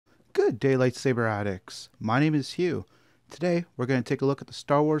Good day, Lightsaber Addicts. My name is Hugh. Today, we're going to take a look at the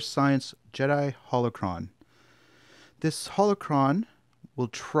Star Wars Science Jedi Holocron. This holocron will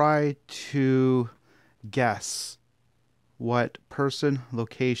try to guess what person,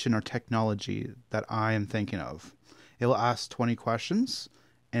 location, or technology that I am thinking of. It will ask 20 questions,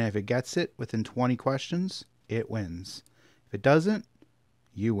 and if it gets it within 20 questions, it wins. If it doesn't,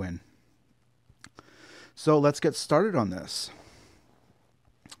 you win. So let's get started on this.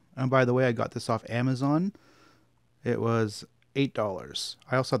 And by the way, I got this off Amazon. It was $8.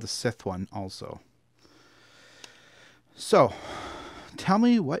 I also have the Sith one also. So, tell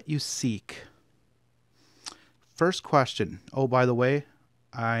me what you seek. First question. Oh, by the way,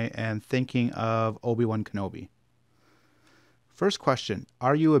 I am thinking of Obi-Wan Kenobi. First question.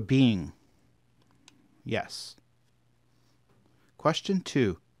 Are you a being? Yes. Question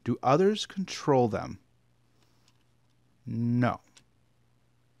 2. Do others control them? No.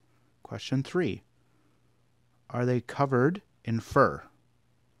 Question 3. Are they covered in fur?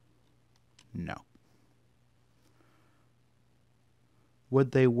 No.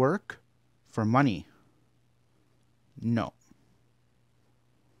 Would they work for money? No.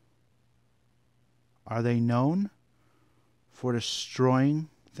 Are they known for destroying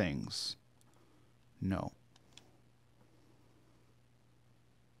things? No.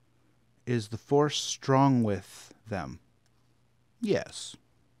 Is the Force strong with them? Yes.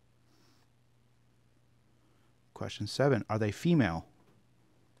 Question 7. Are they female?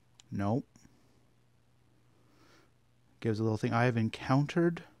 No. Gives a little thing. I have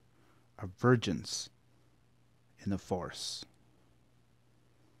encountered a virgins in the Force.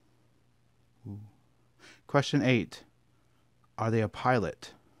 Ooh. Question 8. Are they a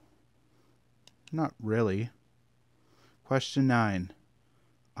pilot? Not really. Question 9.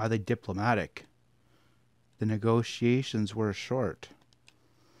 Are they diplomatic? The negotiations were short.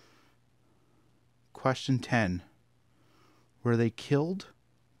 Question 10. Were they killed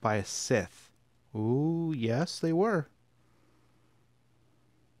by a Sith? Ooh, yes, they were.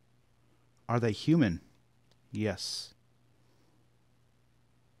 Are they human? Yes.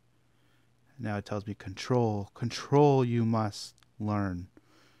 Now it tells me control. Control you must learn.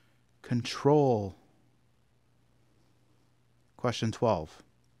 Control. Question 12.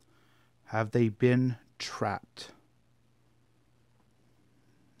 Have they been trapped?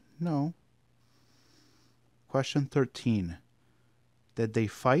 No. Question 13. Did they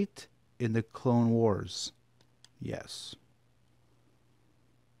fight in the Clone Wars? Yes.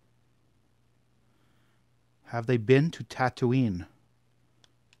 Have they been to Tatooine?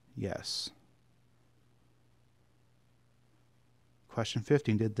 Yes. Question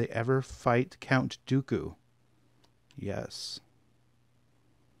 15. Did they ever fight Count Dooku? Yes.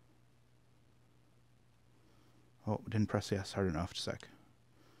 Oh, didn't press yes hard enough. Just a sec.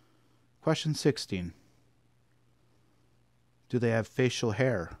 Question 16. Do they have facial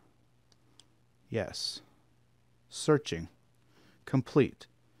hair? Yes. Searching. Complete.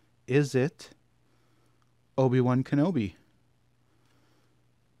 Is it Obi-Wan Kenobi?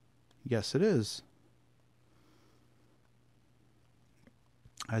 Yes, it is.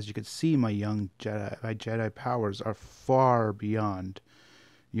 As you can see, my young Jedi, my Jedi powers are far beyond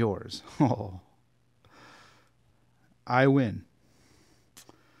yours. Oh, I win.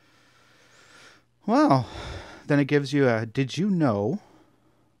 Well, then it gives you a, did you know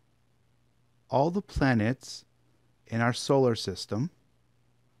all the planets in our solar system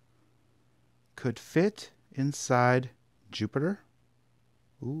could fit inside Jupiter?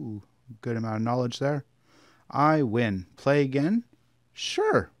 Ooh, good amount of knowledge there. I win. Play again?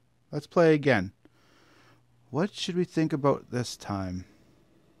 Sure. Let's play again. What should we think about this time?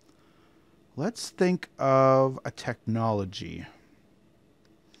 Let's think of a technology.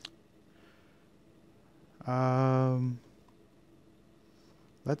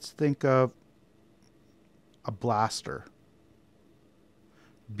 Let's think of a blaster.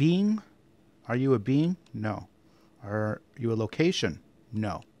 Being? Are you a being? No. Are you a location?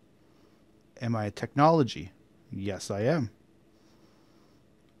 No. Am I a technology? Yes, I am.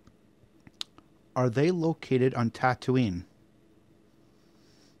 Are they located on Tatooine?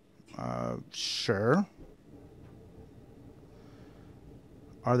 Sure.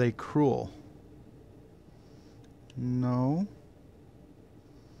 Are they cruel? No.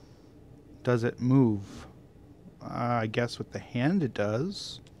 Does it move? I guess with the hand it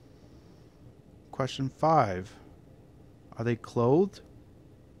does. Question 5. Are they clothed?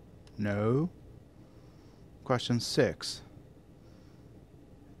 No. Question 6.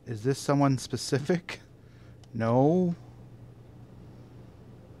 Is this someone specific? No.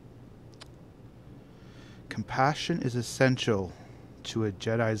 Compassion is essential to a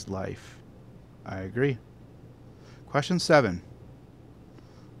Jedi's life. I agree. Question 7.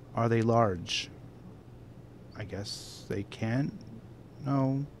 Are they large? I guess they can.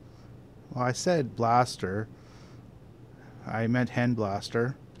 No. Well, I said blaster. I meant hand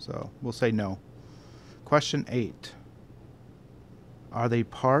blaster, so we'll say no. Question 8. Are they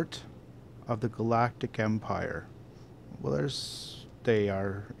part of the Galactic Empire? Well, they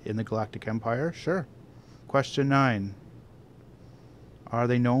are in the Galactic Empire, sure. Question 9. Are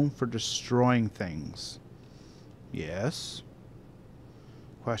they known for destroying things? Yes.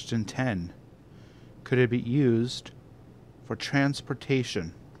 Question 10. Could it be used for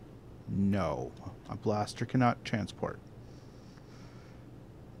transportation? No. A blaster cannot transport.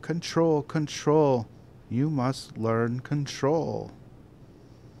 Control, control. You must learn control.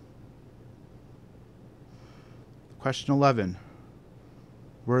 Question 11.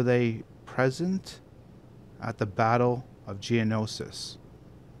 Were they present at the Battle of Geonosis?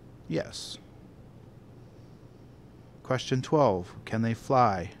 Yes. Question 12. Can they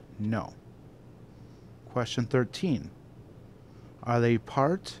fly? No. Question 13. Are they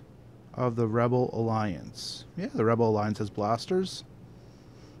part of the Rebel Alliance? Yeah, the Rebel Alliance has blasters.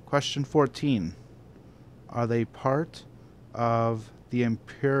 Question 14. Are they part of the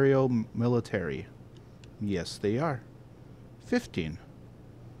Imperial military? Yes, they are. 15.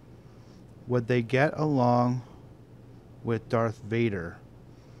 Would they get along with Darth Vader?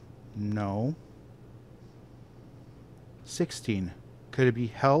 No. 16. Could it be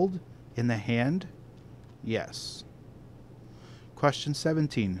held in the hand? Yes. Question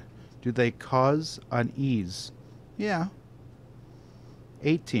 17. Do they cause unease? Yeah.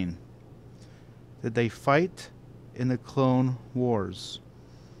 18. Did they fight in the Clone Wars?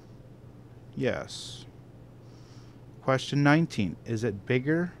 Yes. Question 19. Is it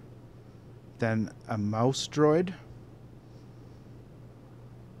bigger than a mouse droid?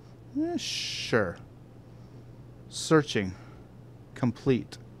 Sure. Searching.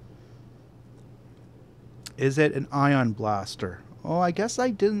 Complete. Is it an ion blaster? Oh, I guess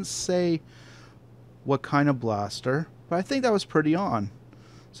I didn't say what kind of blaster, but I think that was pretty on.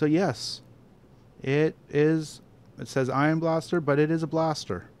 So yes, it is. It says ion blaster, but it is a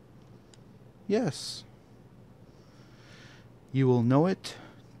blaster. Yes. You will know it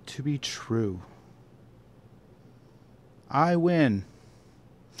to be true. I win.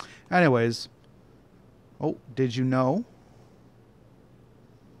 Anyways, oh, did you know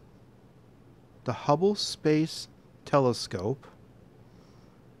the Hubble Space Telescope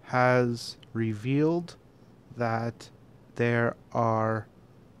has revealed that there are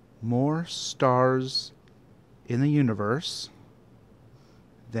more stars in the universe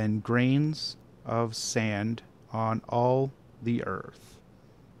than grains of sand on all the Earth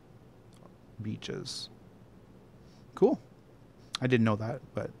beaches. Cool. I didn't know that,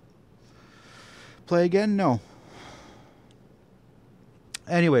 but play again? No.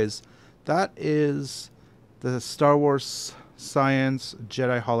 Anyways, that is the Star Wars Science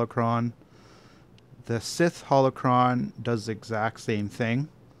Jedi Holocron. The Sith Holocron does the exact same thing.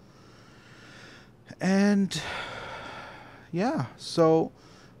 And yeah, so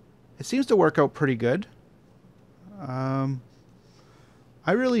it seems to work out pretty good.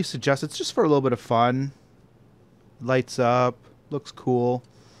 I really suggest it's just for a little bit of fun. Lights up, looks cool.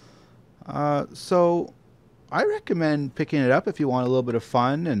 So I recommend picking it up if you want a little bit of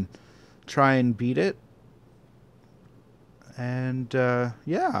fun and try and beat it. And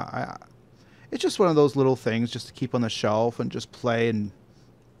yeah, it's just one of those little things just to keep on the shelf and just play and,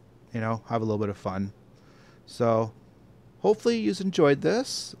 you know, have a little bit of fun. So hopefully you enjoyed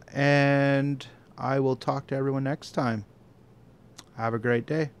this, and I will talk to everyone next time. Have a great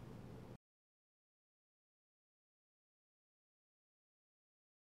day.